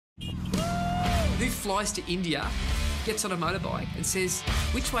Who flies to India, gets on a motorbike and says,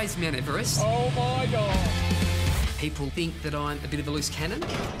 which way's Mount Everest? Oh my God. People think that I'm a bit of a loose cannon.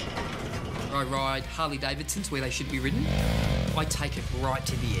 I ride Harley Davidsons where they should be ridden. I take it right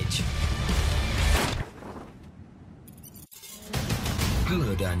to the edge.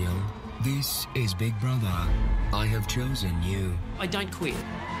 Hello, Daniel. This is Big Brother. I have chosen you. I don't quit.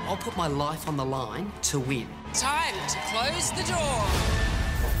 I'll put my life on the line to win. Time to close the door.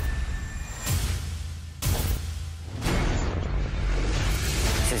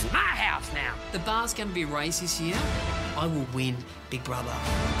 This is my house now. The bar's going to be raised this year. I will win, Big Brother.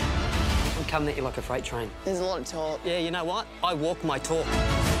 I'm coming at you like a freight train. There's a lot of talk. Yeah, you know what? I walk my talk.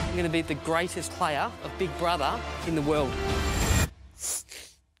 I'm going to be the greatest player of Big Brother in the world.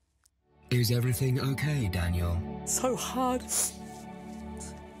 Is everything okay, Daniel? So hard. It's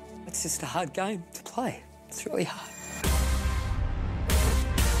just a hard game to play. It's really hard.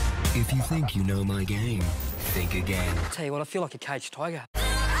 If you think you know my game, think again. I'll tell you what, I feel like a caged tiger.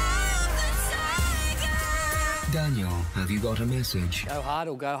 Daniel, have you got a message? Go hard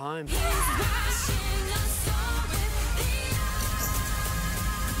or go home.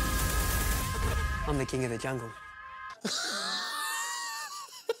 I'm the king of the jungle.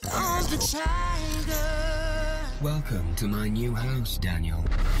 Welcome to my new house, Daniel.